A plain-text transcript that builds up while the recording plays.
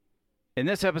In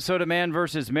this episode of Man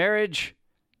vs. Marriage,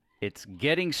 it's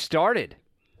getting started.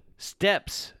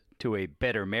 Steps to a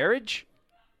better marriage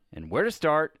and where to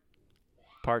start.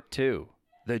 Part 2,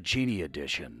 the Genie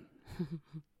Edition.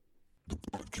 The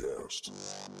podcast.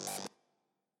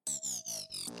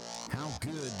 How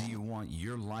good do you want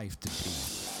your life to be?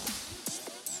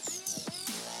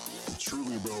 It's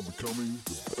truly about becoming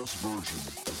the best version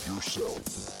of yourself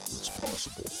that's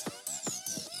possible.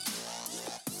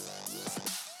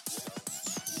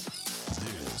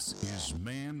 This is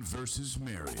Man vs.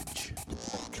 Marriage. The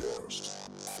podcast.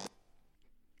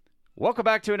 Welcome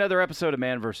back to another episode of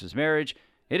Man vs. Marriage.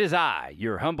 It is I,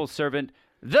 your humble servant,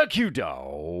 the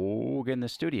Q-Dog, in the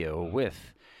studio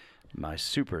with my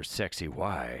super sexy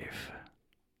wife.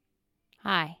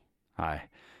 Hi. Hi.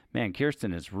 Man,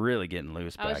 Kirsten is really getting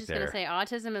loose I was back just there. going to say,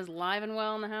 autism is live and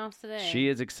well in the house today. She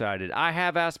is excited. I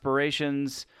have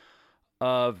aspirations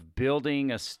of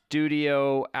building a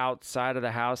studio outside of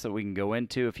the house that we can go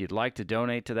into. If you'd like to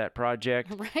donate to that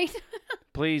project, Right?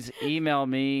 please email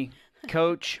me,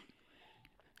 coach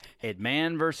at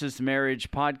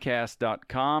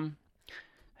manversusmarriagepodcast.com.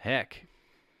 Heck,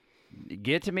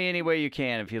 get to me any way you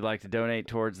can if you'd like to donate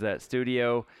towards that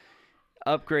studio.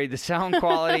 Upgrade the sound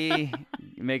quality,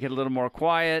 make it a little more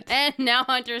quiet. And now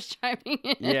Hunter's chiming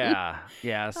in. Yeah.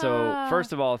 So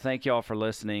first of all, thank you all for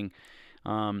listening.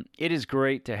 It is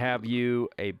great to have you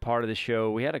a part of the show.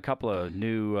 We had a couple of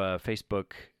new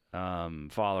Facebook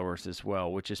followers as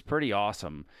well, which is pretty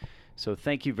awesome. So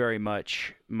thank you very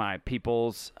much, my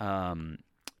peoples.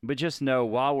 But just know,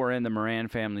 while we're in the Moran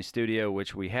family studio,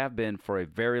 which we have been for a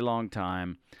very long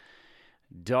time,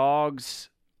 dogs,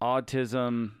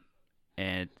 autism,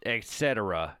 and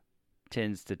etc.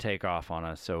 tends to take off on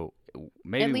us. So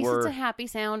maybe At least we're it's a happy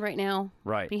sound right now.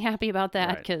 right. Be happy about that,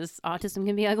 Right. because autism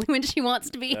can be ugly when she wants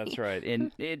to be. That's right.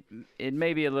 And it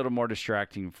may be a little more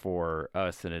distracting for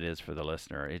us than it is for the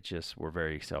listener. It just, we're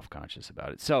very self-conscious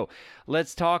about it. So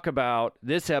let's talk about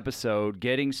this episode,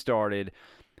 getting started.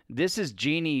 This is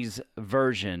Jeannie's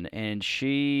version, and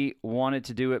she wanted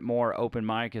to do it more open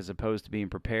mic as opposed to being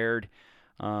prepared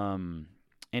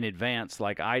in advance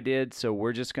like I did. So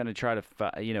we're just going to try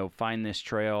to find this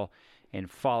trail and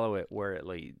follow it where it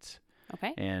leads.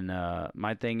 Okay. And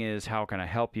my thing is, how can I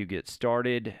help you get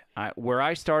started? Where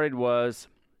I started was,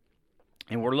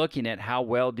 and we're looking at how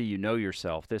well do you know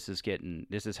yourself. This is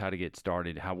how to get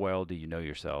started. How well do you know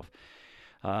yourself?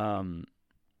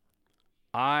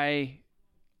 I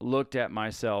looked at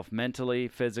myself mentally,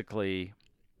 physically,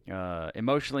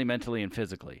 emotionally, mentally, and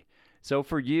physically. So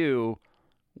for you,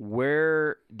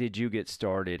 where did you get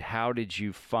started? How did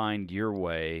you find your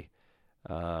way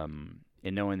in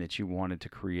knowing that you wanted to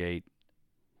create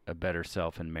a better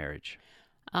self in marriage?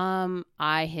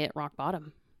 I hit rock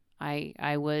bottom.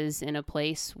 I was in a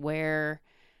place where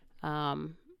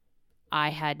I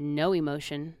had no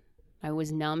emotion. I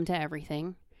was numb to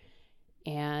everything.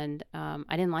 And I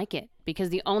didn't like it, because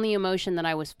the only emotion that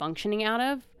I was functioning out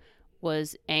of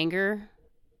was anger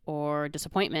or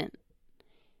disappointment.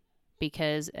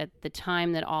 Because at the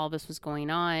time that all of this was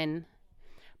going on,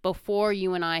 before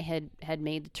you and I had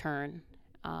made the turn,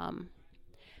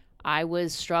 I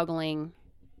was struggling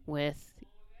with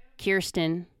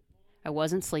Kirsten. I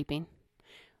wasn't sleeping.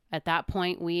 At that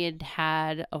point, we had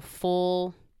had a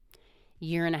full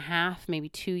year and a half, maybe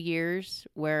 2 years,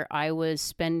 where I was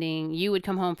spending, you would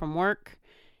come home from work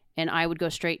and I would go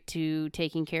straight to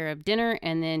taking care of dinner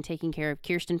and then taking care of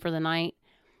Kirsten for the night,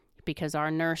 because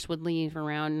our nurse would leave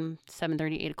around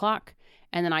 7:30, 8 o'clock.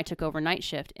 And then I took over night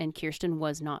shift, and Kirsten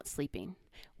was not sleeping.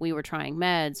 We were trying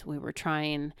meds. We were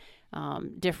trying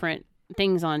different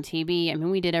things on TV. I mean,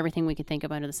 we did everything we could think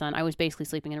of under the sun. I was basically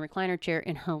sleeping in a recliner chair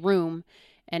in her room.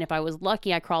 And if I was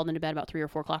lucky, I crawled into bed about 3 or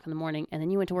 4 o'clock in the morning, and then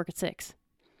you went to work at 6.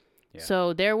 Yeah.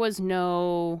 So there was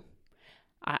no,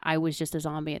 I was just a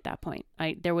zombie at that point.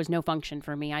 There was no function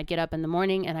for me. I'd get up in the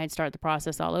morning and I'd start the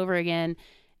process all over again,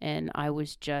 and I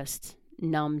was just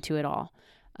numb to it all.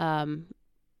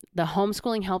 The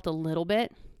homeschooling helped a little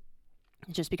bit,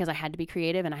 just because I had to be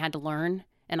creative and I had to learn,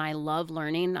 and I love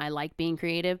learning. I like being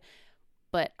creative,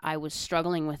 but I was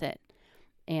struggling with it.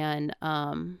 And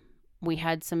we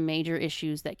had some major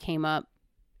issues that came up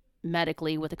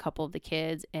medically with a couple of the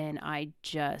kids, and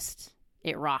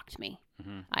it rocked me.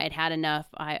 Mm-hmm. I had had enough.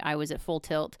 I was at full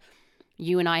tilt.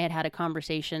 You and I had a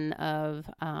conversation of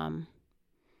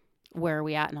where are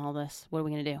we at in all this? What are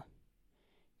we going to do?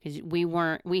 Because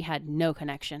we had no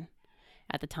connection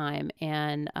at the time.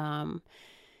 And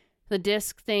the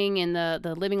disc thing and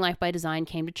the Living Life by Design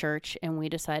came to church, and we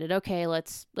decided, okay,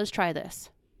 let's try this.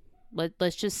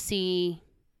 Let's just see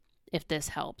if this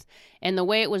helps. And the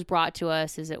way it was brought to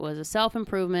us is it was a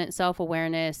self-improvement,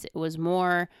 self-awareness. It was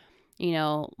more,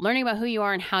 learning about who you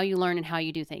are and how you learn and how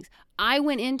you do things. I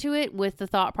went into it with the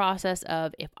thought process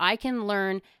of, if I can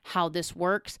learn how this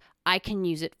works, I can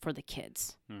use it for the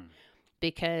kids.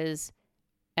 Because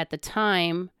at the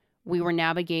time, we were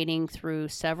navigating through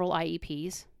several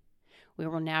IEPs. We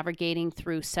were navigating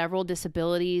through several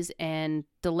disabilities and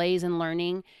delays in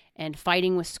learning and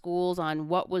fighting with schools on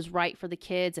what was right for the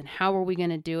kids and how were we going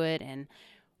to do it and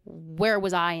where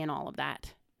was I in all of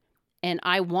that. And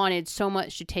I wanted so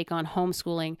much to take on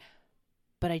homeschooling,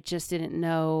 but I just didn't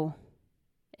know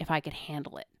if I could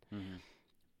handle it. Mm-hmm.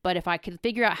 But if I could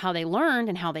figure out how they learned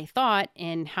and how they thought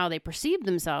and how they perceived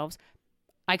themselves,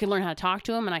 I could learn how to talk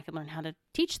to them and I could learn how to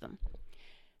teach them.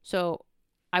 So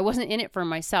I wasn't in it for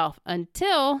myself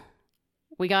until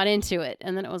we got into it.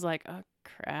 And then it was like, oh,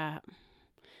 crap.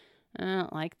 I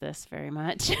don't like this very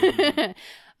much.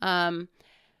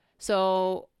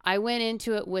 So I went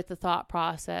into it with the thought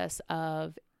process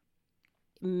of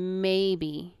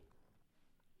maybe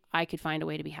I could find a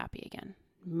way to be happy again.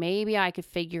 Maybe I could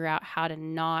figure out how to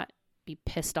not be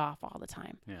pissed off all the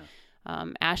time. Yeah.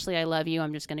 Ashley, I love you.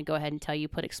 I'm just going to go ahead and tell you,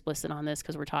 put explicit on this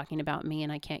because we're talking about me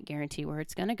and I can't guarantee where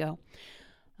it's going to go.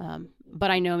 But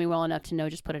I know me well enough to know,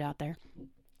 just put it out there.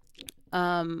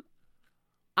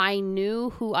 I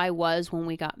knew who I was when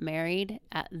we got married.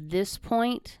 At this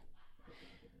point,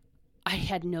 I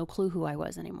had no clue who I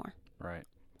was anymore. Right.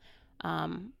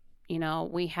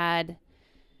 We had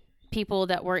people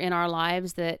that were in our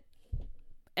lives that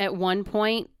at one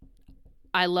point,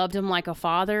 I loved them like a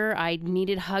father. I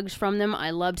needed hugs from them.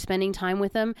 I loved spending time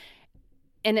with them.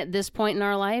 And at this point in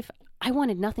our life, I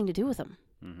wanted nothing to do with them.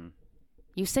 Mm-hmm.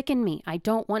 You sicken me. I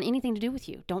don't want anything to do with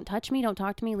you. Don't touch me. Don't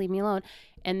talk to me. Leave me alone.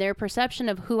 And their perception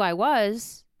of who I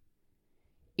was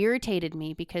irritated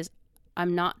me because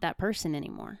I'm not that person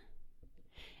anymore.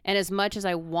 And as much as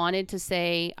I wanted to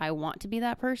say I want to be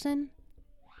that person,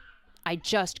 I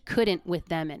just couldn't with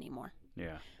them anymore.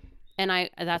 Yeah. And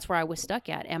that's where I was stuck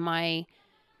at.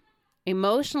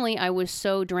 Emotionally, I was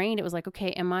so drained. It was like,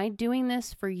 okay, am I doing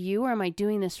this for you or am I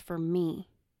doing this for me?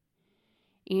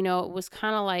 It was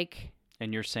kind of like...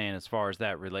 And you're saying as far as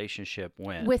that relationship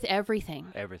went? With everything.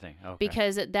 Everything, okay.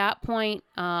 Because at that point,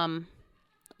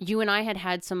 you and I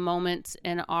had some moments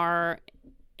in our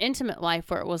intimate life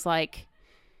where it was like,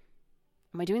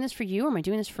 am I doing this for you or am I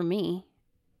doing this for me?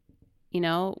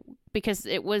 Because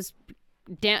it was...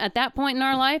 at that point in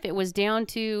our life, it was down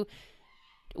to,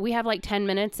 we have like 10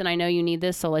 minutes and I know you need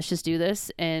this, so let's just do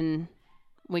this and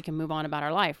we can move on about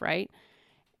our life, right?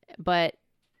 But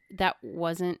that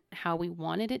wasn't how we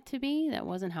wanted it to be. That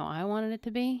wasn't how I wanted it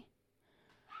to be.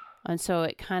 And so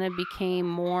it kind of became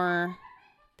more,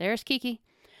 there's Kiki.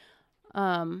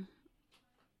 It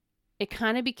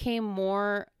kind of became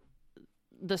more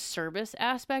the service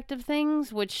aspect of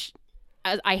things, which...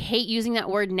 I hate using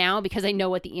that word now because I know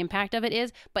what the impact of it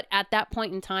is. But at that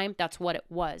point in time, that's what it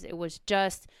was. It was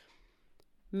just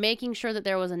making sure that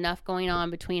there was enough going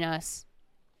on between us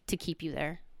to keep you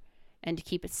there and to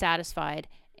keep it satisfied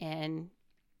and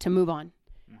to move on.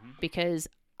 Mm-hmm. Because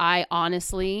I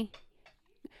honestly,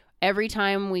 every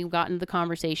time we got into the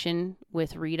conversation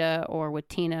with Rita or with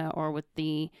Tina or with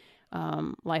the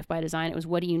Life by Design, it was,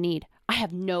 what do you need? I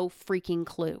have no freaking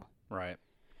clue. Right.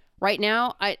 Right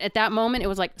now, at that moment, it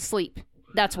was like, sleep.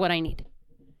 That's what I need.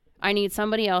 I need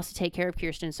somebody else to take care of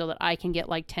Kirsten so that I can get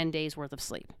like 10 days worth of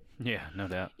sleep. Yeah, no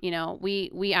doubt.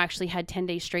 We actually had 10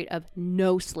 days straight of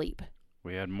no sleep.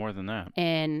 We had more than that.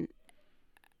 And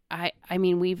I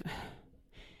mean,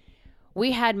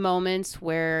 we had moments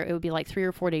where it would be like 3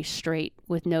 or 4 days straight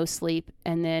with no sleep.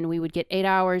 And then we would get 8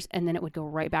 hours and then it would go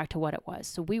right back to what it was.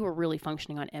 So we were really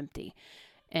functioning on empty.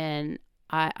 And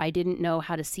I didn't know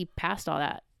how to see past all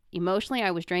that. Emotionally,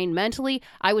 I was drained. Mentally,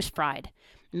 I was fried.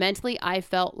 Mentally, I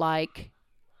felt like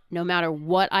no matter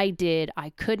what I did, I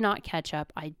could not catch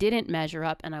up. I didn't measure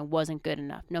up and I wasn't good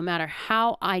enough. No matter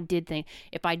how I did things.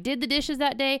 If I did the dishes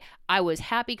that day, I was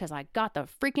happy because I got the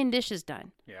freaking dishes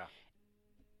done. Yeah.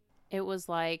 It was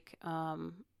like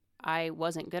I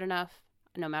wasn't good enough.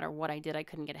 No matter what I did, I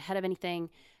couldn't get ahead of anything.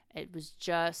 It was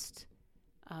just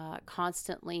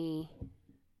constantly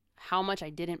how much I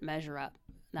didn't measure up.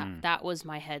 That was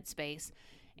my headspace.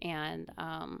 And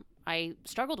I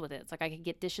struggled with it. It's like I could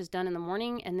get dishes done in the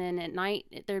morning and then at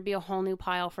night there'd be a whole new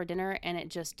pile for dinner and it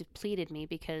just depleted me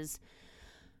because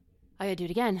I had to do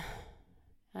it again.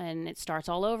 And it starts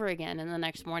all over again. And the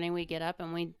next morning we get up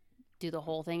and we do the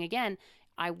whole thing again.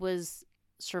 I was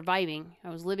surviving. I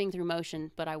was living through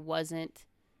motion, but I wasn't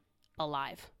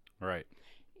alive. Right.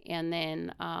 And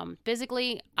then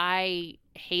physically, I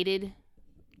hated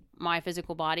my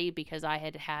physical body because I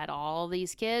had had all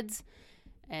these kids.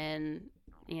 And,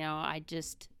 you know,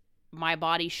 my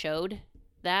body showed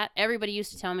that. Everybody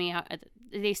used to tell me,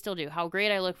 they still do, how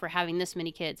great I look for having this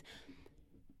many kids.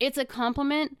 It's a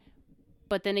compliment,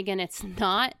 but then again, it's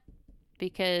not,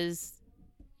 because,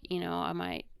 you know,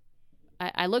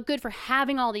 I look good for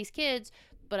having all these kids,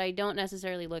 but I don't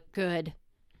necessarily look good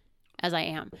as I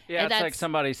am. Yeah, it's like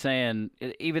somebody saying,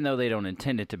 even though they don't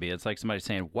intend it to be, it's like somebody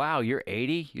saying, wow, you're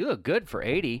 80? You look good for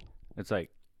 80. It's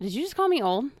like, did you just call me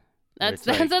old? That's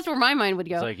like, that's where my mind would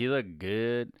go. It's like, you look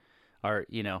good. Or,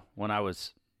 you know, when I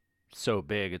was so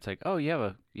big, it's like, oh, you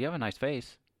have a nice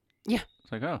face. Yeah.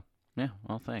 It's like, oh, yeah,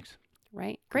 well, thanks.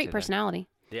 Right. Great personality.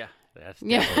 Yeah, that's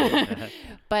yeah.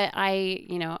 But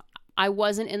I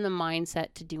wasn't in the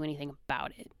mindset to do anything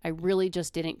about it. I really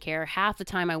just didn't care. Half the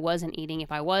time I wasn't eating.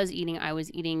 If I was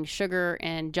eating sugar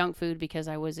and junk food because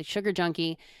I was a sugar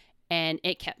junkie, and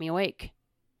it kept me awake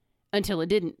until it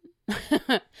didn't.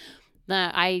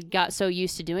 I got so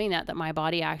used to doing that my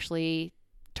body actually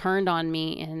turned on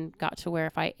me and got to where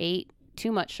if I ate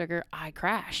too much sugar, I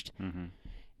crashed. Mm-hmm.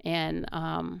 And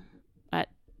that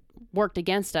worked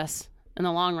against us in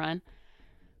the long run.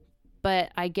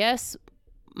 But I guess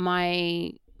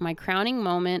my crowning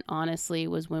moment, honestly,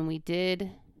 was when we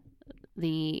did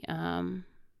the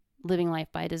Living Life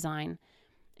by Design,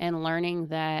 and learning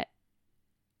that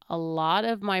a lot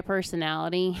of my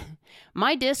personality,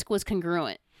 my disc was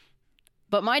congruent.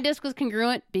 But my disc was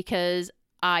congruent because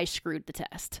I screwed the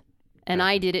test, and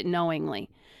I did it knowingly.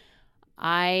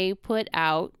 I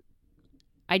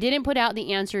didn't put out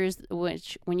the answers,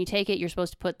 which when you take it, you're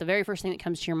supposed to put the very first thing that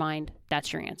comes to your mind.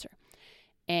 That's your answer.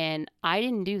 And I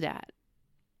didn't do that.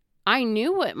 I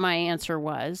knew what my answer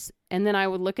was. And then I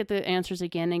would look at the answers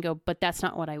again and go, but that's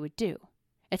not what I would do.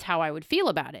 It's how I would feel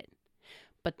about it.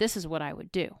 But this is what I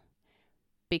would do.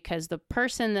 Because the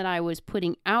person that I was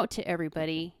putting out to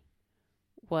everybody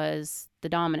was the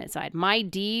dominant side. My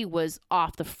D was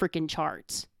off the freaking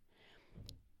charts.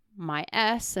 My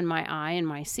S and my I and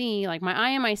my C, like my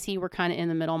I and my C were kind of in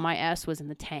the middle. My S was in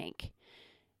the tank.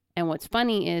 And what's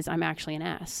funny is I'm actually an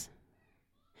S.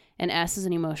 An S is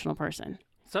an emotional person.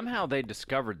 Somehow they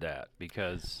discovered that,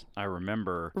 because I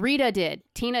remember... Rita did.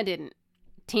 Tina didn't.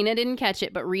 Tina didn't catch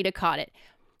it, but Rita caught it.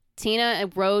 Tina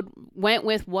went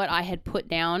with what I had put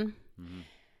down. Mm-hmm.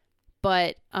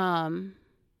 But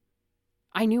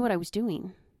I knew what I was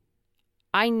doing.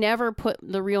 I never put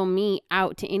the real me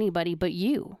out to anybody but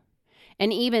you.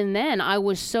 And even then, I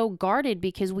was so guarded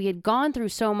because we had gone through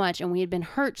so much and we had been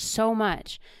hurt so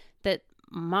much that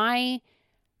my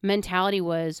mentality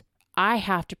was, I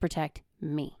have to protect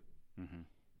me. Mm-hmm.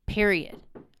 Period.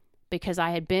 Because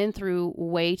I had been through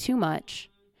way too much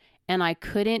and I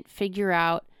couldn't figure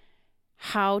out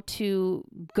how to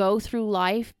go through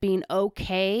life being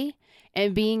okay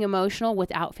and being emotional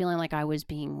without feeling like I was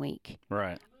being weak.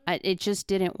 Right. It just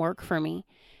didn't work for me.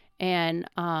 And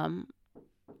I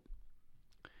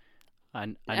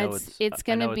know it's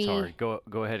going to be hard.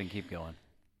 Go ahead and keep going.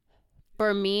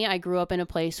 For me, I grew up in a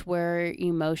place where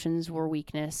emotions were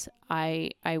weakness.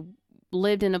 I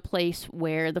lived in a place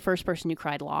where the first person who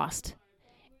cried lost.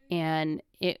 And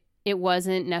it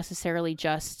wasn't necessarily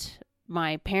just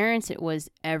my parents, it was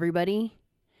everybody.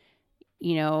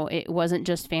 You know, it wasn't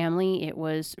just family, it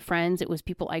was friends, it was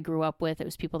people I grew up with, it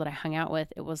was people that I hung out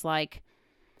with. It was like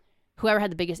whoever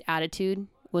had the biggest attitude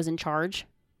was in charge.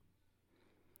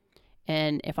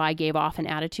 And if I gave off an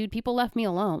attitude, people left me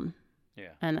alone.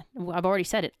 Yeah. And I've already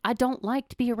said it. I don't like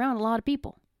to be around a lot of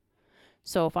people.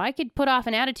 So if I could put off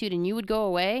an attitude and you would go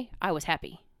away, I was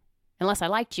happy. Unless I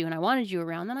liked you and I wanted you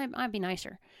around, then I'd be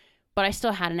nicer. But I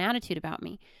still had an attitude about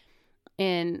me.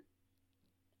 And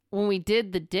when we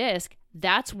did the disc,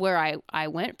 that's where I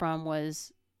went from.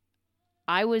 Was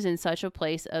I was in such a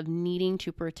place of needing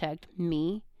to protect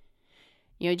me.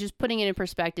 You know, just putting it in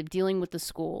perspective, dealing with the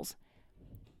schools.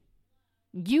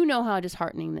 You know how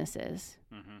disheartening this is.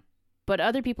 Mm-hmm. But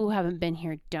other people who haven't been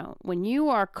here don't. When you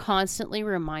are constantly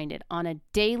reminded on a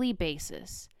daily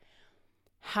basis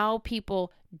how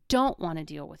people don't want to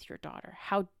deal with your daughter,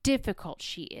 how difficult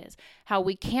she is, how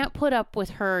we can't put up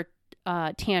with her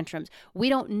tantrums. We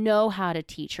don't know how to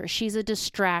teach her. She's a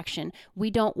distraction.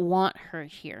 We don't want her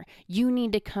here. You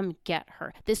need to come get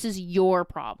her. This is your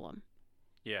problem.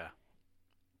 Yeah.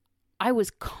 I was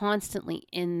constantly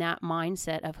in that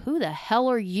mindset of, who the hell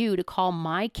are you to call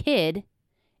my kid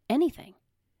anything?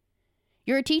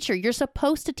 You're a teacher. You're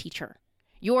supposed to teach her.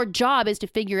 Your job is to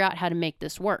figure out how to make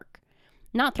this work,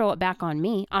 not throw it back on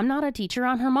me. I'm not a teacher,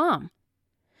 I'm her mom.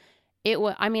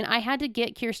 I had to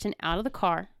get Kirsten out of the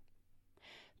car,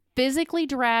 physically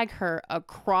drag her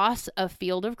across a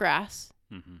field of grass,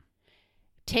 mm-hmm.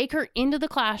 take her into the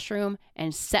classroom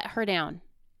and set her down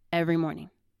every morning.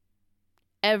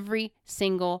 Every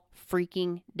single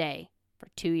freaking day for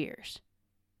 2 years.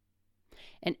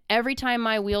 And every time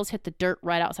my wheels hit the dirt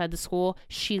right outside the school,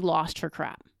 she lost her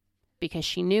crap because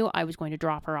she knew I was going to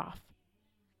drop her off.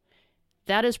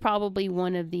 That is probably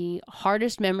one of the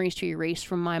hardest memories to erase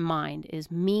from my mind, is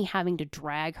me having to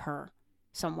drag her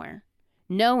somewhere,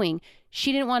 knowing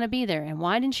she didn't want to be there. And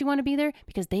why didn't she want to be there?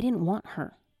 Because they didn't want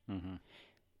her. Mm-hmm.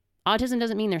 Autism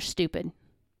doesn't mean they're stupid.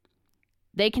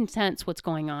 They can sense what's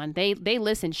going on. They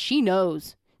listen. She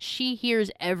knows. She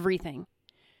hears everything.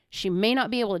 She may not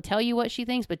be able to tell you what she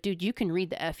thinks, but dude, you can read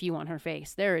the FU on her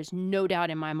face. There is no doubt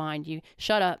in my mind. You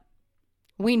shut up.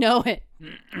 We know it.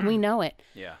 We know it.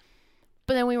 Yeah.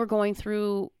 But then we were going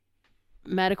through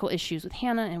medical issues with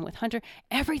Hannah and with Hunter.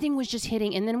 Everything was just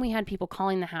hitting. And then we had people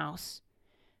calling the house.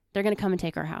 They're going to come and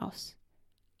take our house.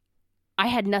 I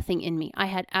had nothing in me. I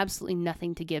had absolutely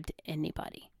nothing to give to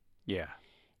anybody. Yeah.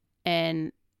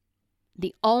 And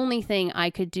the only thing I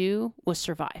could do was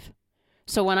survive.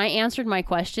 So when I answered my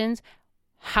questions,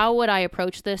 how would I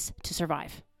approach this to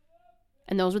survive?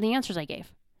 And those were the answers I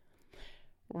gave.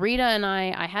 Rita and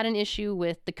I had an issue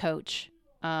with the coach.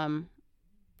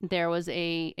 There was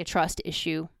a trust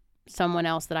issue. Someone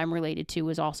else that I'm related to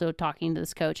was also talking to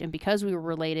this coach. And because we were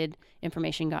related,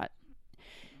 information got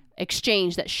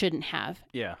exchanged that shouldn't have.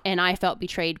 Yeah. And I felt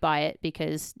betrayed by it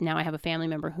because now I have a family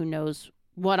member who knows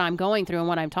what I'm going through and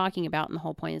what I'm talking about. And the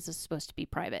whole point is this is supposed to be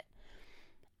private.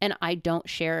 And I don't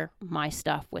share my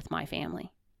stuff with my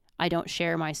family. I don't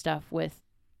share my stuff with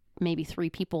maybe 3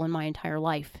 people in my entire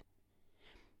life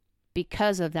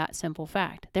because of that simple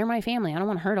fact. They're my family. I don't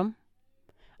want to hurt them.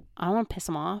 I don't want to piss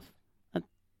them off. I'm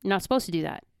not supposed to do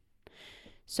that.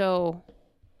 So,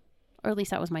 or at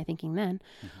least that was my thinking then.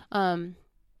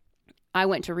 I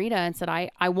went to Rita and said,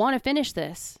 I want to finish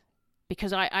this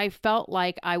because I felt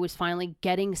like I was finally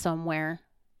getting somewhere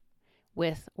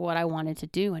with what I wanted to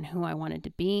do and who I wanted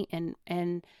to be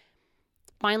and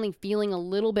finally feeling a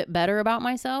little bit better about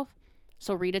myself.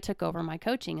 So Rita took over my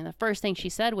coaching. And the first thing she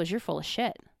said was, "You're full of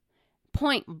shit."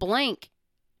 Point blank.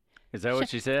 Is that what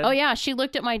she said? Oh, yeah. She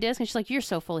looked at my disc and she's like, "You're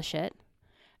so full of shit."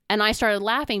 And I started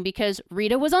laughing because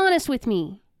Rita was honest with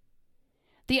me.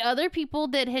 The other people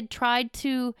that had tried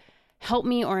to help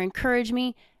me or encourage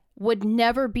me would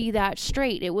never be that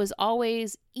straight. It was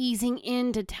always easing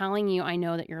into telling you, "I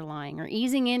know that you're lying," or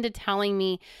easing into telling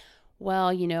me,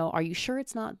 "Well, you know, are you sure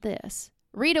it's not this?"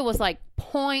 Rita was like,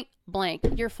 point blank,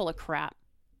 "You're full of crap.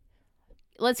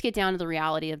 Let's get down to the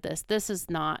reality of this. This is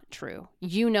not true.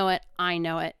 You know it. I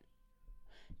know it.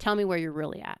 Tell me where you're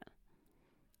really at."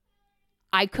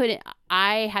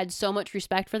 I had so much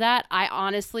respect for that. I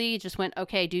honestly just went,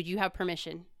 "Okay, dude, you have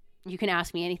permission. You can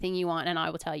ask me anything you want and I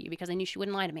will tell you," because I knew she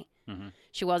wouldn't lie to me. Mm-hmm.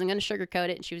 She wasn't going to sugarcoat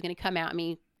it and she was going to come at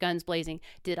me guns blazing.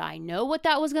 Did I know what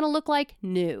that was going to look like?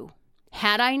 No.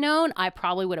 Had I known, I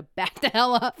probably would have backed the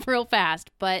hell up real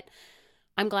fast, but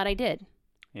I'm glad I did.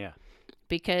 Yeah.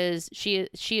 Because she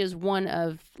is one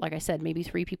of, like I said, maybe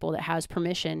 3 people that has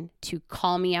permission to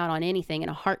call me out on anything in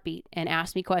a heartbeat and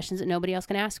ask me questions that nobody else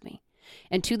can ask me.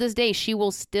 And to this day, she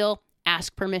will still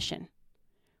ask permission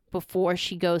before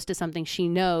she goes to something she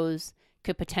knows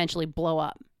could potentially blow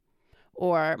up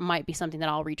or might be something that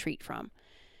I'll retreat from.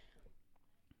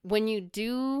 When you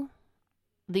do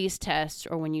these tests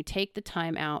or when you take the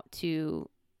time out to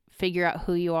figure out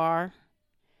who you are,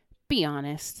 be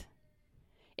honest.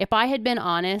 If I had been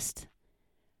honest,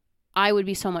 I would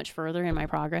be so much further in my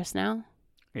progress now.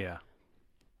 Yeah.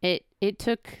 It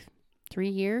took 3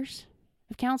 years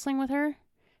of counseling with her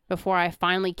before I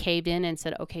finally caved in and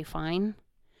said, "Okay, fine."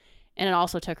 And it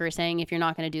also took her saying, "If you're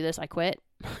not going to do this, I quit."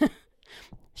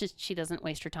 She doesn't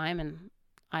waste her time, and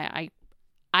I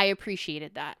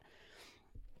appreciated that.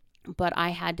 But I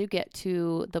had to get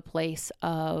to the place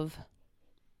of,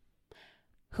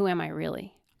 who am I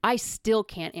really? I still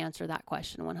can't answer that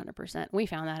question 100%. We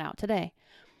found that out today.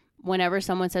 Whenever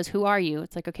someone says, "Who are you?"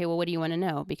 It's like, okay, well, what do you want to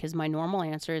know? Because my normal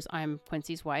answer is, I'm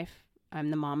Quincy's wife. I'm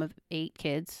the mom of 8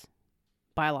 kids,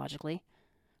 biologically.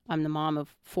 I'm the mom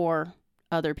of 4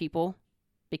 other people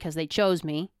because they chose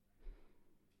me.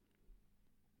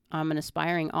 I'm an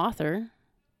aspiring author.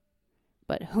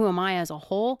 But who am I as a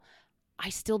whole? I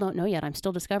still don't know yet. I'm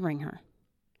still discovering her.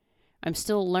 I'm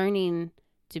still learning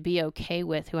to be okay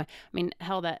with who I mean,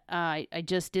 hell, that I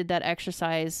just did that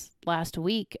exercise last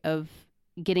week of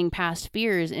getting past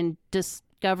fears and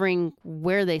discovering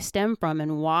where they stem from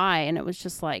and why. And it was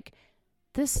just like,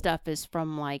 this stuff is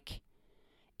from like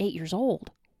 8 years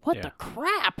old. What the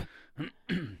crap?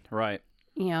 Right.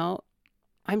 You know,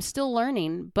 I'm still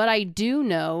learning, but I do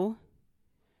know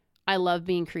I love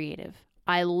being creative.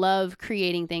 I love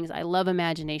creating things. I love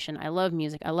imagination. I love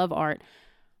music. I love art.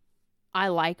 I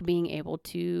like being able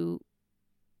to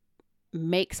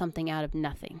make something out of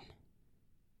nothing.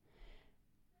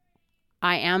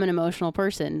 I am an emotional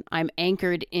person. I'm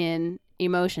anchored in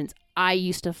emotions. I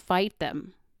used to fight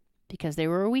them because they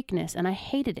were a weakness, and I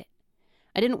hated it.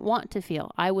 I didn't want to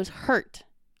feel. I was hurt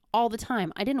all the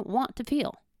time. I didn't want to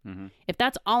feel. Mm-hmm. If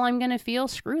that's all I'm going to feel,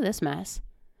 screw this mess.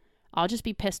 I'll just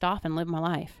be pissed off and live my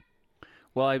life.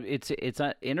 Well, it's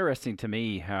interesting to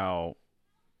me how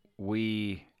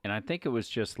and I think it was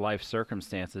just life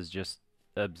circumstances, just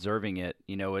observing it.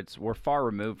 You know, we're far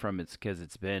removed from it because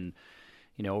it's been,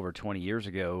 you know, over 20 years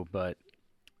ago. But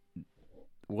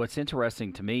what's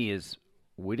interesting to me is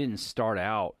we didn't start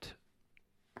out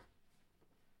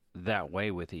that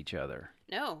way with each other.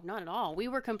 No, not at all. We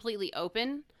were completely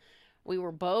open. We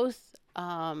were both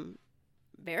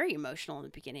very emotional in the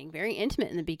beginning, very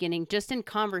intimate in the beginning, just in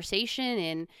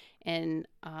conversation and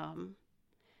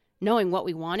knowing what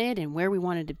we wanted and where we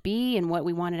wanted to be and what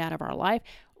we wanted out of our life.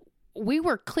 We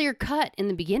were clear cut in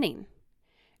the beginning.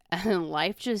 And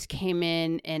life just came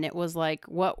in, and it was like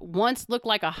what once looked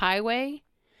like a highway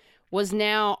was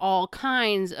now all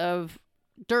kinds of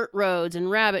dirt roads and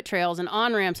rabbit trails and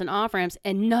on-ramps and off-ramps,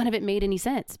 and none of it made any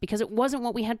sense because it wasn't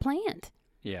what we had planned.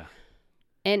 Yeah.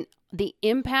 And the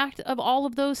impact of all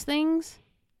of those things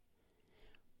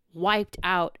wiped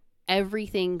out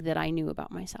everything that I knew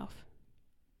about myself.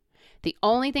 The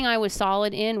only thing I was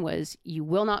solid in was you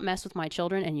will not mess with my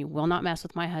children and you will not mess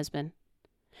with my husband.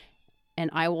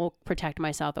 And I will protect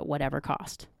myself at whatever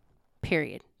cost.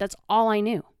 Period. That's all I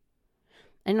knew.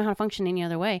 I didn't know how to function any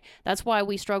other way. That's why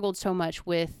we struggled so much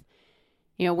with,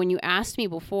 you know, when you asked me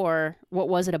before, what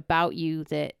was it about you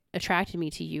that attracted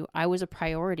me to you? I was a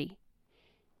priority.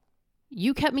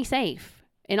 You kept me safe.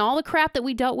 In all the crap that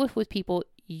we dealt with people,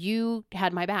 you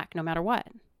had my back no matter what.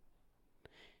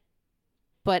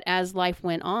 But as life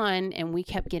went on and we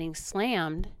kept getting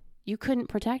slammed, you couldn't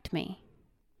protect me.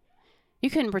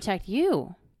 You couldn't protect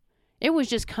you. It was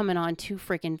just coming on too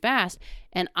freaking fast,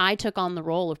 and I took on the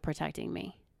role of protecting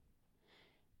me.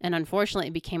 And unfortunately,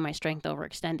 it became my strength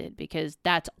overextended because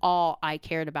that's all I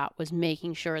cared about was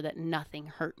making sure that nothing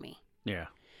hurt me. Yeah.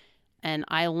 And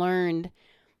I learned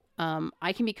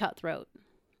I can be cutthroat.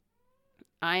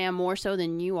 I am more so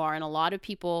than you are, and a lot of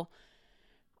people,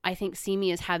 I think, see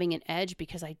me as having an edge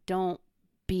because I don't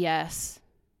BS.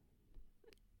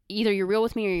 Either you're real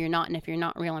with me or you're not, and if you're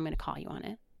not real, I'm going to call you on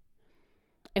it.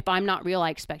 If I'm not real, I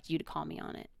expect you to call me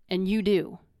on it, and you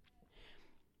do.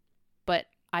 But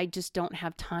I just don't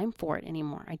have time for it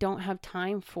anymore. I don't have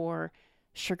time for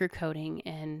sugarcoating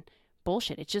and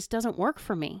bullshit. It just doesn't work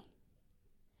for me.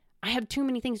 I have too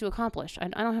many things to accomplish. I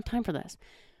don't have time for this.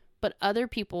 But other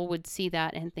people would see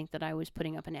that and think that I was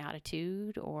putting up an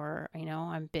attitude or, you know,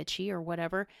 I'm bitchy or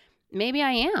whatever. Maybe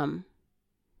I am.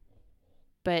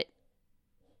 But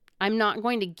I'm not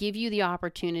going to give you the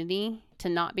opportunity to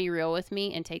not be real with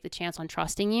me and take the chance on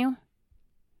trusting you.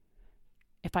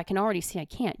 If I can already see I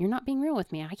can't, you're not being real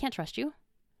with me. I can't trust you.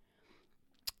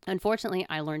 Unfortunately,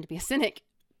 I learned to be a cynic.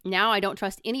 Now I don't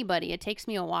trust anybody. It takes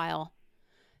me a while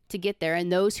to get there.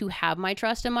 And those who have my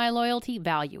trust and my loyalty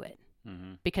value it.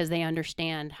 Mm-hmm. Because they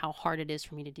understand how hard it is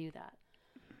for me to do that.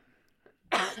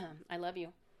 I love you.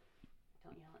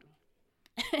 Don't yell at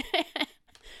me.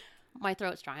 My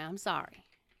throat's dry. I'm sorry.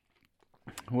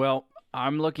 Well,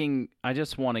 I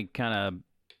just want to kind of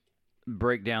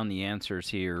break down the answers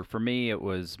here. For me, it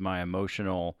was my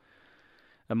emotionally,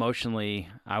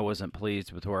 I wasn't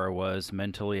pleased with where I was.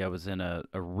 Mentally, I was in a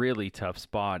really tough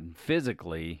spot. And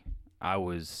physically, I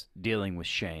was dealing with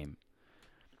shame.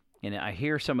 And I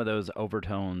hear some of those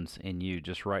overtones in you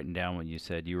just writing down what you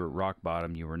said. You were at rock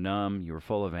bottom. You were numb. You were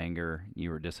full of anger. You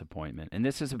were disappointment. And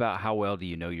this is about how well do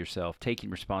you know yourself,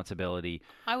 taking responsibility.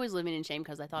 I was living in shame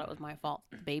because I thought it was my fault.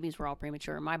 The babies were all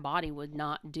premature. My body would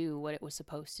not do what it was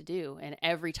supposed to do. And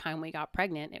every time we got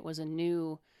pregnant, it was a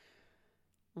new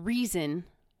reason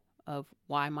of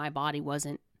why my body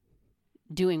wasn't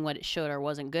doing what it should or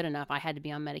wasn't good enough. I had to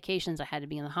be on medications. I had to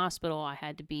be in the hospital. I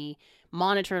had to be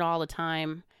monitored all the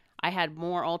time. I had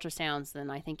more ultrasounds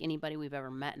than I think anybody we've ever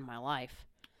met in my life.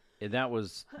 And that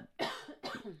was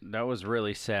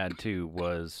really sad too,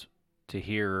 was to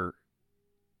hear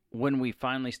when we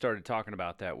finally started talking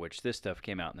about that, which this stuff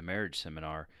came out in the marriage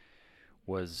seminar,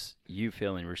 was you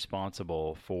feeling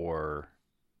responsible for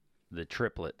the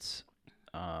triplets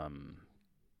and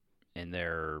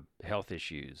their health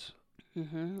issues.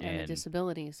 Mm-hmm. And the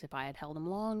disabilities. If I had held them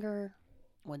longer,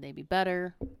 would they be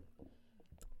better?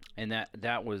 And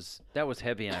that was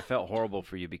heavy, and I felt horrible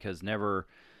for you because never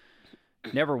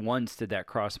never once did that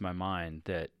cross my mind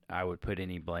that I would put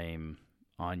any blame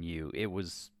on you. It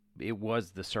was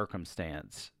the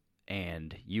circumstance,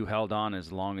 and you held on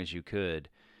as long as you could.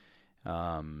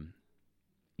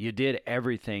 You did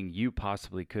everything you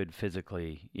possibly could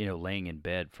physically, laying in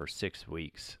bed for 6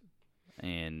 weeks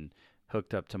and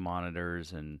hooked up to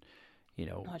monitors and,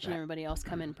 watching everybody else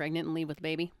come in pregnant and leave with a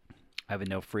baby. Having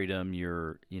no freedom.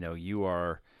 You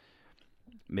are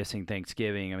missing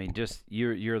Thanksgiving. I mean, just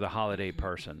you're the holiday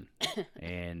person.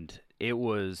 And it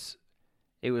was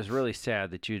really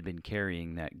sad that you'd been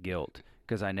carrying that guilt,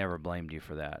 because I never blamed you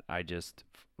for that.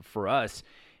 For us,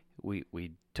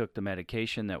 we took the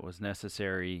medication that was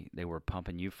necessary. They were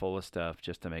pumping you full of stuff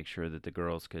just to make sure that the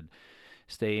girls could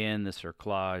stay in the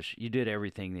cerclage. You did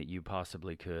everything that you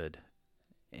possibly could.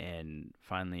 And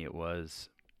finally it was,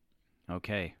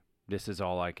 okay, this is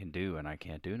all I can do, and I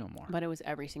can't do no more. But it was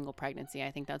every single pregnancy.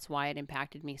 I think that's why it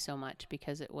impacted me so much,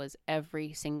 because it was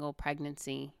every single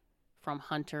pregnancy from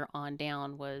Hunter on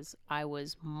down. I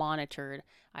was monitored.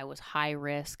 I was high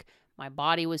risk. My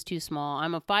body was too small.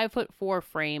 I'm a 5'4"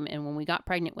 frame, and when we got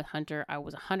pregnant with Hunter, I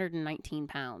was 119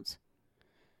 pounds.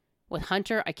 With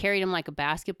Hunter, I carried him like a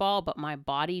basketball, but my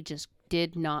body just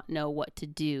did not know what to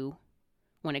do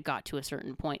when it got to a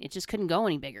certain point. It just couldn't go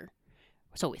any bigger.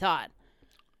 So we thought.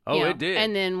 Oh, it did.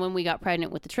 And then when we got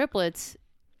pregnant with the triplets,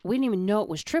 we didn't even know it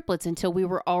was triplets until we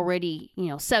were already,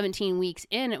 17 weeks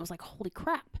in. It was like, holy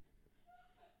crap.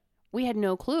 We had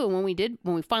no clue. When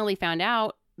we finally found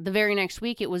out, the very next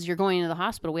week, it was, you're going to the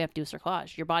hospital. We have to do a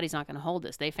cerclage. Your body's not going to hold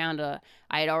this. They found I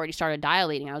had already started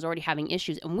dilating. I was already having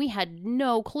issues, and we had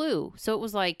no clue. So it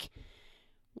was like,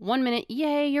 1 minute,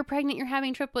 yay, you're pregnant, you're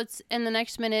having triplets. And the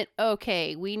next minute,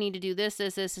 okay, we need to do this,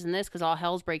 and this, because all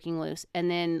hell's breaking loose.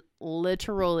 And then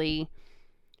literally,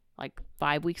 like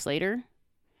 5 weeks later,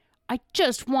 I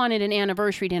just wanted an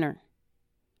anniversary dinner.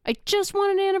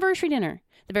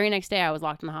 The very next day, I was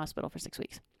locked in the hospital for 6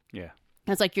 weeks. Yeah.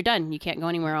 And it's like, you're done. You can't go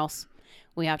anywhere else.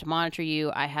 We have to monitor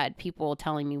you. I had people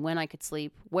telling me when I could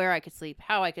sleep, where I could sleep,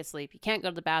 how I could sleep. You can't go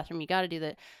to the bathroom. You got to do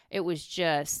that. It was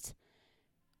just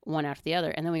one after the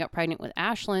other. And then we got pregnant with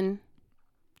Ashlyn,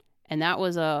 and that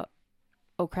was oh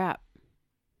crap.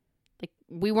 Like,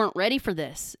 we weren't ready for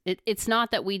this. It's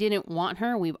not that we didn't want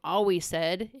her. We've always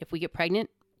said, if we get pregnant,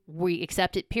 we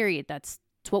accept it, period. That's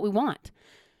what we want.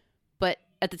 But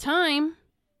at the time,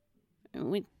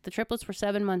 the triplets were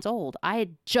 7 months old. I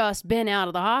had just been out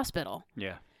of the hospital.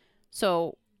 Yeah.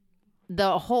 So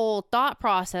the whole thought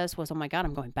process was, oh my God,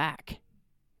 I'm going back.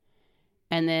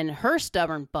 And then her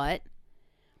stubborn butt,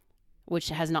 which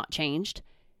has not changed,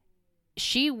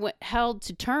 she held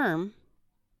to term,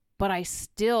 but I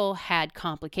still had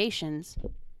complications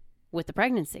with the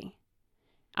pregnancy.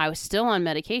 I was still on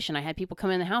medication. I had people come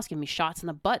in the house, give me shots in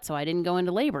the butt so I didn't go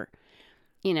into labor.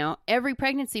 Every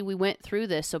pregnancy we went through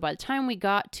this. So by the time we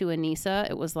got to Anissa,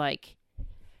 it was like,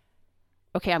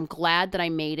 okay, I'm glad that I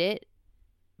made it,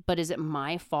 but is it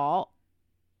my fault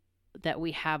that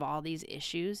we have all these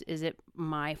issues? Is it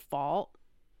my fault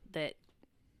that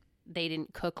they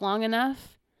didn't cook long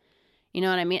enough? You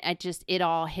know what I mean? It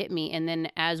all hit me. And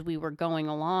then as we were going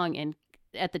along, and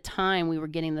at the time we were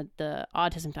getting the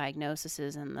autism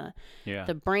diagnoses and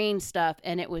the brain stuff.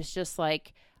 And it was just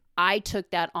like, I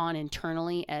took that on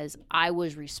internally as I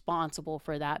was responsible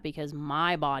for that because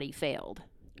my body failed.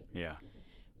 Yeah.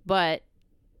 But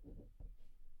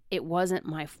it wasn't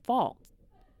my fault.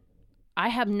 I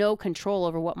have no control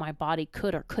over what my body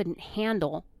could or couldn't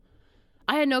handle.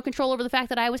 I had no control over the fact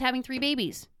that I was having 3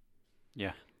 babies.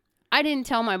 Yeah. I didn't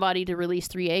tell my body to release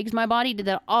 3 eggs. My body did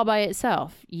that all by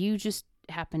itself. You just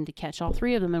happened to catch all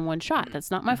 3 of them in one shot.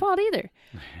 That's not my fault either.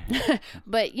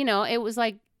 But, it was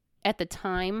like, at the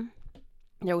time,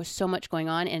 there was so much going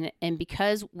on. And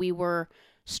because we were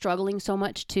struggling so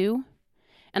much too,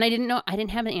 and I didn't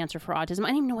have an answer for autism. I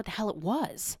didn't even know what the hell it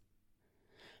was.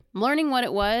 Learning what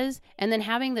it was, and then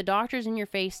having the doctors in your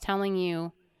face telling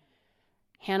you,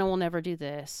 Hannah will never do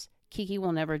this. Kiki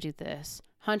will never do this.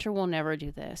 Hunter will never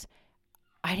do this.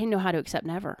 I didn't know how to accept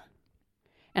never.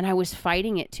 And I was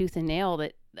fighting it tooth and nail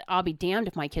that I'll be damned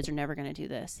if my kids are never going to do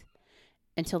this.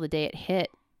 Until the day it hit,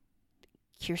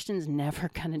 Kirsten's never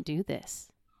going to do this.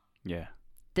 Yeah.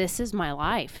 This is my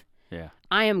life. Yeah.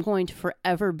 I am going to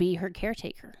forever be her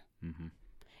caretaker. Mm-hmm.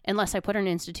 Unless I put her in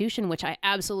an institution, which I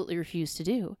absolutely refuse to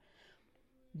do.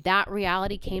 That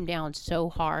reality came down so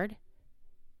hard.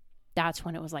 That's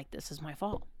when it was like, this is my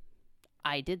fault.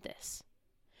 I did this.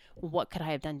 What could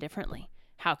I have done differently?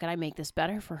 How could I make this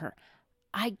better for her?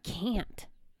 I can't.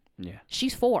 Yeah.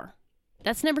 She's 4.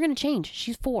 That's never going to change.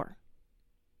 She's 4.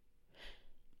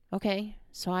 Okay,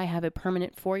 so I have a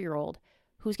permanent 4-year-old.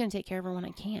 Who's going to take care of her when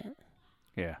I can't?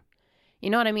 Yeah. You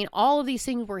know what I mean? All of these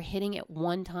things were hitting at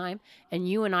one time, and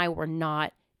you and I were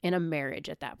not in a marriage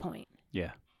at that point.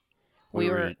 Yeah. We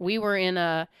were in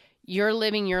a, you're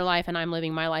living your life and I'm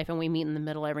living my life, and we meet in the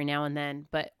middle every now and then,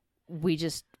 but we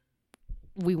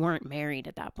weren't married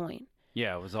at that point.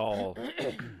 Yeah, it was all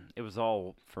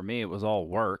for me, it was all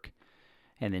work,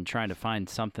 and then trying to find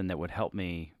something that would help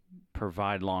me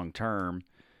provide long term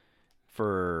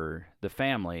for the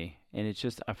family. And it's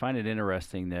just, I find it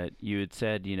interesting that you had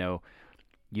said,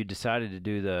 you decided to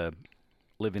do the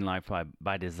living life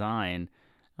by design,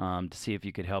 to see if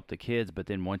you could help the kids. But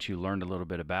then once you learned a little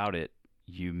bit about it,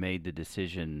 you made the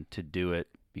decision to do it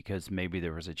because maybe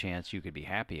there was a chance you could be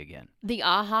happy again. The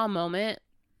aha moment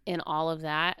in all of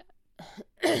that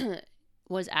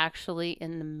was actually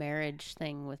in the marriage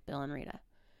thing with Bill and Rita.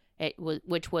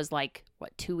 Which was like,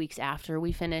 2 weeks after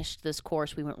we finished this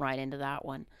course, we went right into that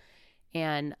one.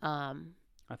 And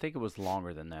I think it was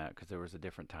longer than that because there was a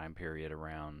different time period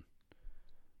around.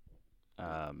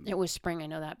 It was spring, I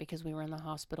know that, because we were in the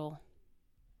hospital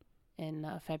in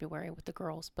February with the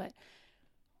girls. But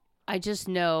I just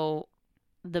know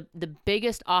the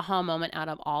biggest aha moment out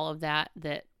of all of that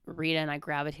Rita and I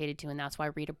gravitated to, and that's why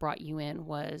Rita brought you in,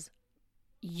 was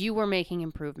you were making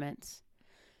improvements.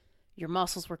 Your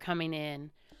muscles were coming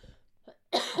in.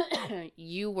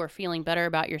 You were feeling better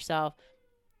about yourself.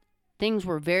 Things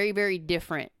were very, very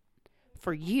different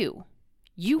for you.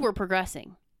 You were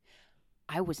progressing.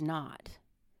 I was not.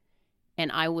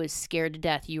 And I was scared to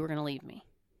death you were going to leave me.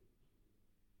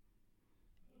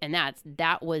 And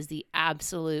that was the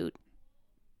absolute,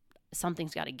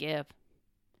 something's got to give.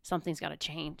 Something's got to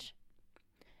change.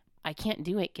 I can't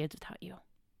do 8 kids without you.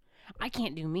 I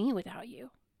can't do me without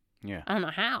you. Yeah. I don't know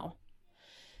how.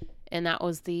 And that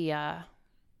was the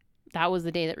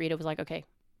day that Rita was like, okay,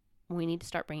 we need to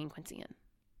start bringing Quincy in.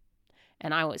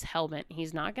 And I was hell-bent.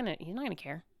 He's not gonna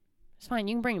care. It's fine.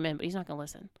 You can bring him in, but he's not going to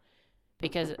listen.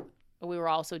 Because we were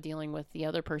also dealing with the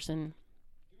other person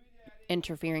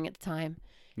interfering at the time.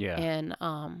 Yeah. And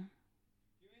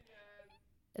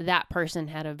that person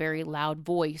had a very loud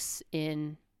voice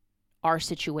in our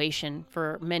situation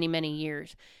for many, many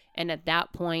years. And at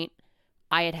that point,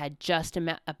 I had just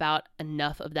about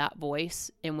enough of that voice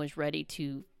and was ready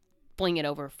to fling it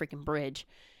over a freaking bridge.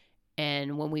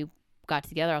 And when we got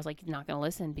together, I was like, he's not going to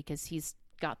listen because he's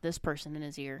got this person in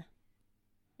his ear.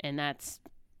 And that's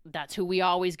who we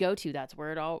always go to. That's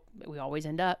where we always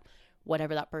end up,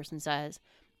 whatever that person says.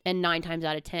 And 9 times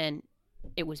out of 10,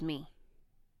 it was me.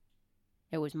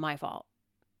 It was my fault.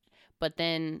 But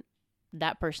then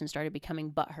that person started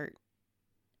becoming butthurt.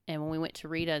 And when we went to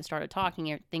Rita and started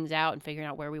talking things out and figuring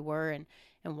out where we were and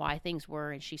why things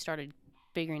were, and she started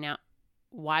figuring out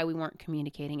why we weren't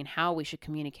communicating and how we should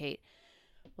communicate,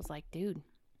 I was like, dude,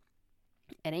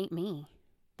 it ain't me.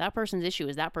 That person's issue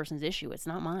is that person's issue. It's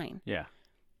not mine. Yeah.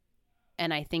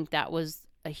 And I think that was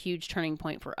a huge turning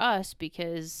point for us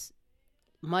because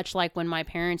much like when my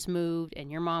parents moved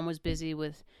and your mom was busy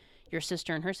with your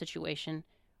sister and her situation,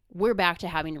 we're back to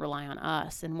having to rely on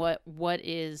us and what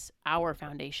is our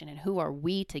foundation and who are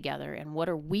we together and what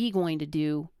are we going to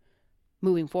do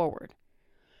moving forward.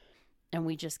 And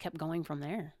we just kept going from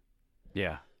there.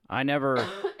 Yeah.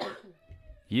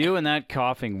 You and that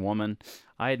coughing woman,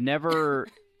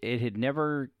 it had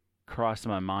never crossed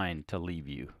my mind to leave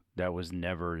you. That was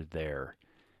never there.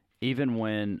 Even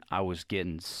when I was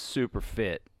getting super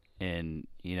fit and,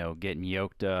 getting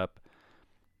yoked up,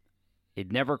 it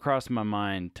never crossed my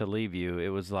mind to leave you. It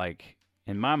was like,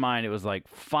 in my mind, it was like,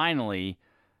 finally,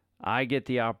 I get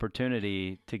the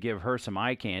opportunity to give her some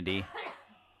eye candy.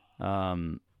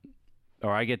 Or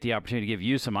I get the opportunity to give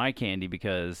you some eye candy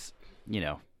because,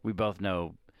 we both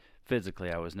know physically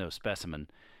I was no specimen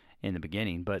in the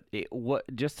beginning. But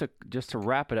just to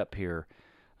wrap it up here,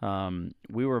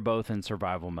 we were both in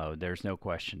survival mode. There's no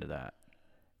question to that.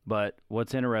 But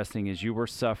what's interesting is you were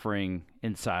suffering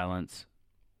in silence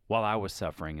while I was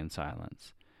suffering in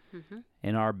silence. Mm-hmm.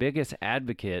 And our biggest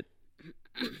advocate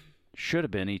should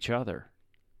have been each other.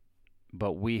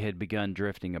 But we had begun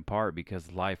drifting apart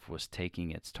because life was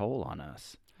taking its toll on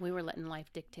us. We were letting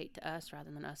life dictate to us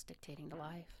rather than us dictating to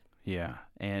life. Yeah.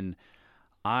 And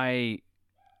I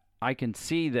can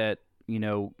see that, you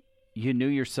knew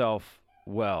yourself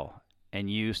well and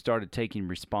you started taking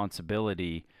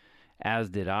responsibility, as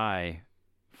did I,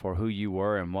 for who you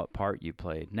were and what part you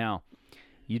played. Now,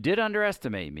 you did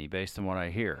underestimate me based on what I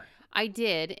hear. I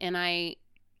did, and I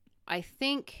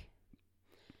think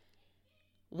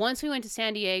once we went to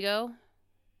San Diego,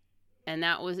 and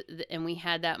we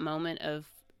had that moment of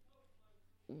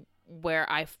where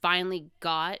I finally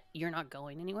got, you're not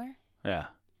going anywhere. Yeah.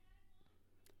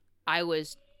 I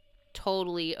was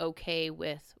totally okay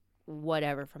with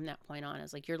whatever from that point on.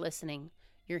 It's like, you're listening,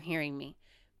 you're hearing me.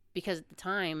 Because at the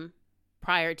time,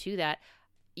 prior to that,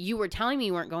 you were telling me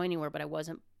you weren't going anywhere, but I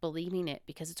wasn't believing it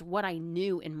because it's what I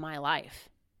knew in my life.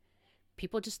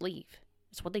 People just leave.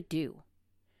 It's what they do.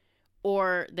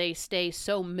 Or they stay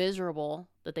so miserable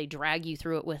that they drag you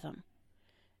through it with them.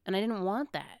 And I didn't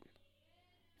want that.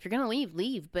 If you're going to leave,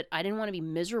 leave. But I didn't want to be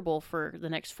miserable for the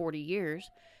next 40 years.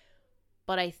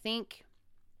 But I think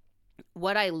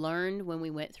what I learned when we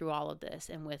went through all of this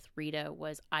and with Rita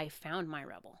was I found my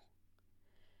rebel.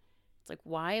 It's like,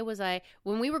 why was I,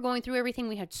 when we were going through everything,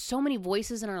 we had so many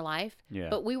voices in our life,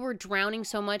 but we were drowning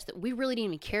so much that we really didn't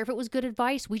even care if it was good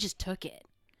advice. We just took it.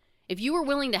 If you were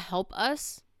willing to help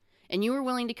us and you were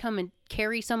willing to come and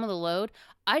carry some of the load,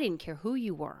 I didn't care who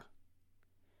you were.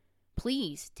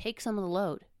 Please take some of the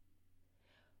load.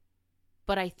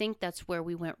 But I think that's where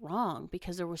we went wrong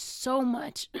because there was so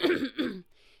much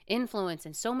influence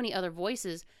and so many other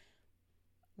voices,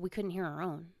 we couldn't hear our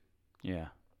own. Yeah.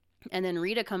 And then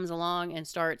Rita comes along and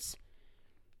starts,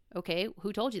 okay,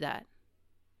 who told you that?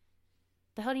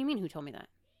 The hell do you mean who told me that?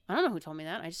 I don't know who told me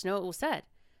that. I just know it was said.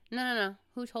 No.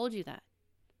 Who told you that?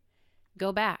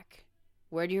 Go back.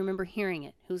 Where do you remember hearing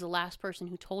it? Who's the last person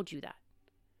who told you that?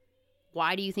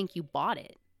 Why do you think you bought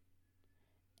it?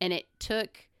 And it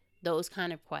took those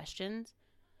kind of questions,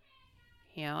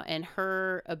 you know, and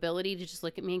her ability to just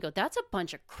look at me and go, that's a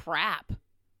bunch of crap.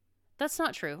 That's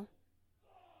not true.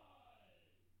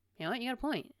 You know what? You got a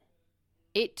point.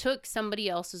 It took somebody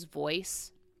else's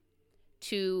voice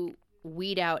to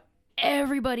weed out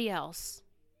everybody else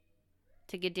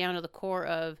to get down to the core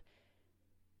of,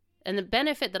 and the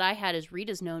benefit that I had is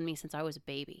Rita's known me since I was a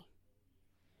baby.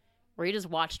 Rita's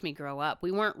watched me grow up.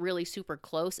 We weren't really super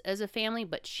close as a family,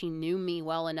 but she knew me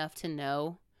well enough to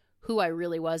know who I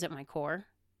really was at my core.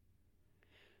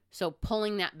 So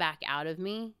pulling that back out of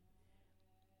me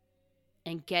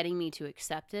and getting me to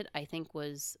accept it, I think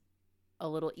was a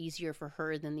little easier for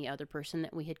her than the other person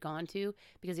that we had gone to,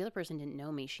 because the other person didn't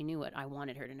know me. She knew what I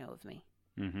wanted her to know of me.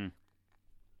 Mm-hmm.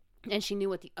 And she knew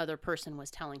what the other person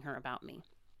was telling her about me.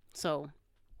 So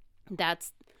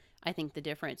that's, I think, the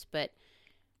difference. But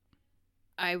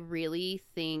I really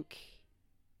think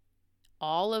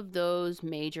all of those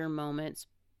major moments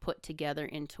put together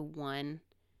into one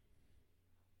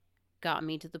got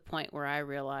me to the point where I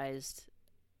realized,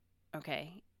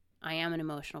 okay, I am an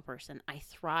emotional person. I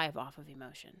thrive off of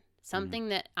emotion. Something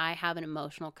that I have an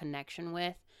emotional connection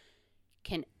with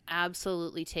can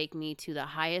absolutely take me to the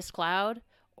highest cloud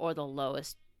or the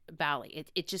lowest valley.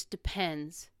 It just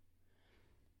depends.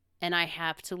 And I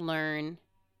have to learn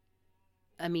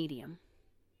a medium.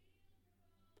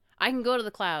 I can go to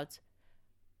the clouds.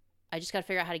 I just got to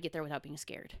figure out how to get there without being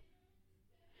scared.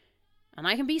 And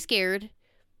I can be scared,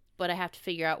 but I have to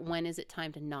figure out, when is it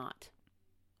time to not?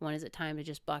 When is it time to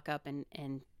just buck up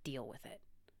and deal with it?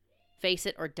 Face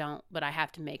it or don't, but I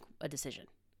have to make a decision.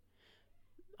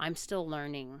 I'm still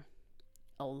learning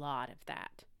a lot of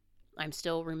that. I'm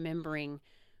still remembering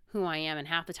who I am, and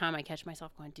half the time I catch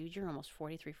myself going, dude, you're almost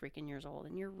 43 freaking years old,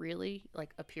 and you're really,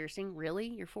 like, a piercing? Really?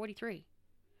 You're 43.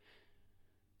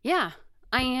 Yeah,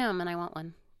 I am, and I want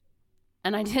one.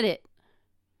 And I did it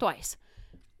twice,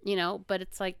 you know, but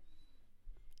it's like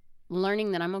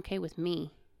learning that I'm okay with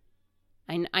me.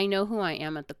 I know who I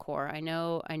am at the core. I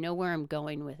know where I'm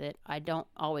going with it. I don't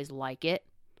always like it,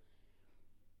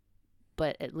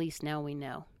 but at least now we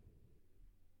know.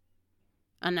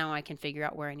 And now I can figure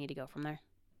out where I need to go from there.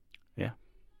 Yeah.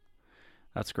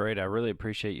 That's great. I really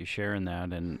appreciate you sharing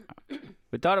that. And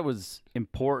we thought it was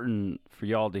important for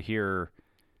y'all to hear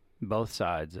both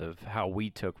sides of how we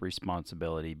took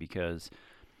responsibility, because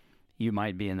you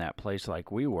might be in that place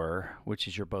like we were, which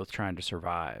is you're both trying to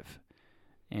survive.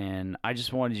 And I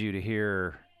just wanted you to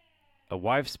hear a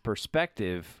wife's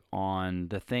perspective on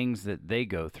the things that they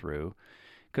go through,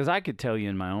 because I could tell you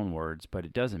in my own words, but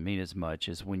it doesn't mean as much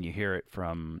as when you hear it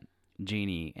from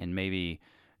Jeannie, and maybe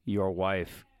your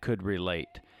wife could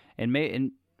relate. And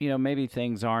maybe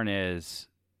things aren't as,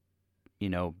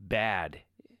 bad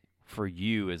for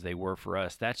you as they were for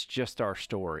us. That's just our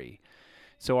story.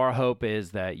 So our hope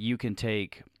is that you can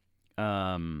take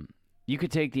the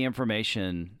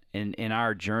information in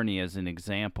our journey as an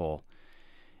example,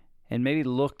 and maybe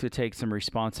look to take some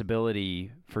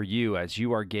responsibility for you as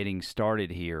you are getting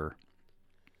started here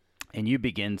and you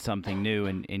begin something new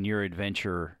in your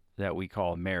adventure that we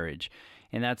call marriage.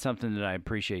 And that's something that I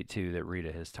appreciate too, that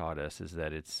Rita has taught us, is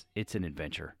that it's an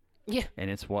adventure. Yeah. And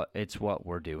it's what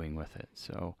we're doing with it.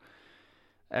 So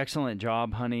excellent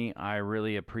job, honey. I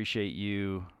really appreciate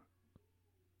you.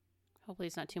 Hopefully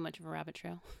it's not too much of a rabbit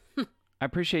trail. I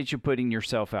appreciate you putting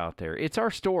yourself out there. It's our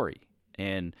story,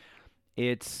 and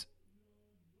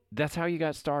that's how you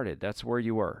got started. That's where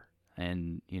you were,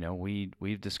 and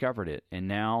we've discovered it, and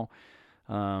now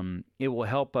it will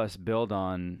help us build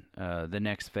on the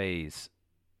next phase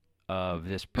of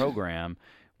this program,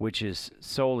 which is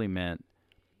solely meant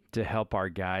to help our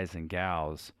guys and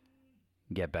gals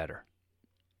get better.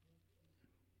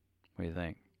 What do you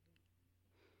think?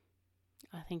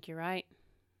 I think you're right.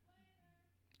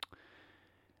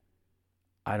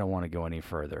 I don't want to go any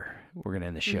further. We're going to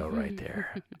end the show right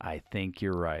there. I think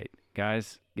you're right.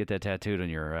 Guys, get that tattooed on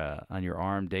your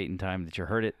arm, date and time that you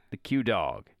heard it. The Q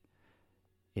Dog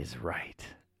is right.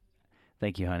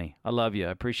 Thank you, honey. I love you.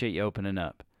 I appreciate you opening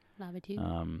up. Love it too.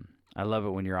 I love it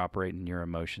when you're operating your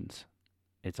emotions.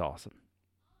 It's awesome.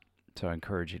 So I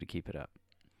encourage you to keep it up.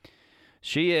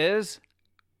 She is...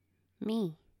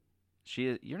 Me. She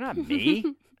is... You're not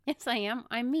me. Yes, I am.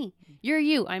 I'm me. You're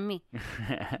you. I'm me.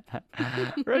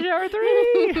 Rush Hour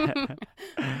 3.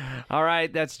 All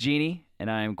right, that's Jeannie,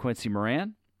 and I am Quincy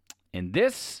Moran, and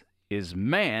this is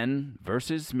Man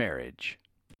versus Marriage.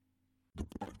 The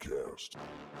podcast.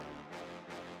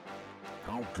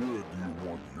 How good do you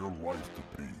want your life to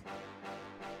be?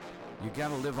 You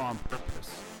gotta live on purpose,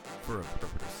 for a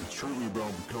purpose. It's truly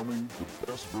about becoming the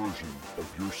best version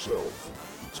of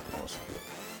yourself that's possible.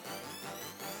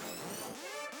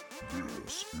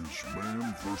 This is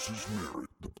Man vs. Marriage,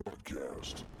 the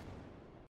podcast.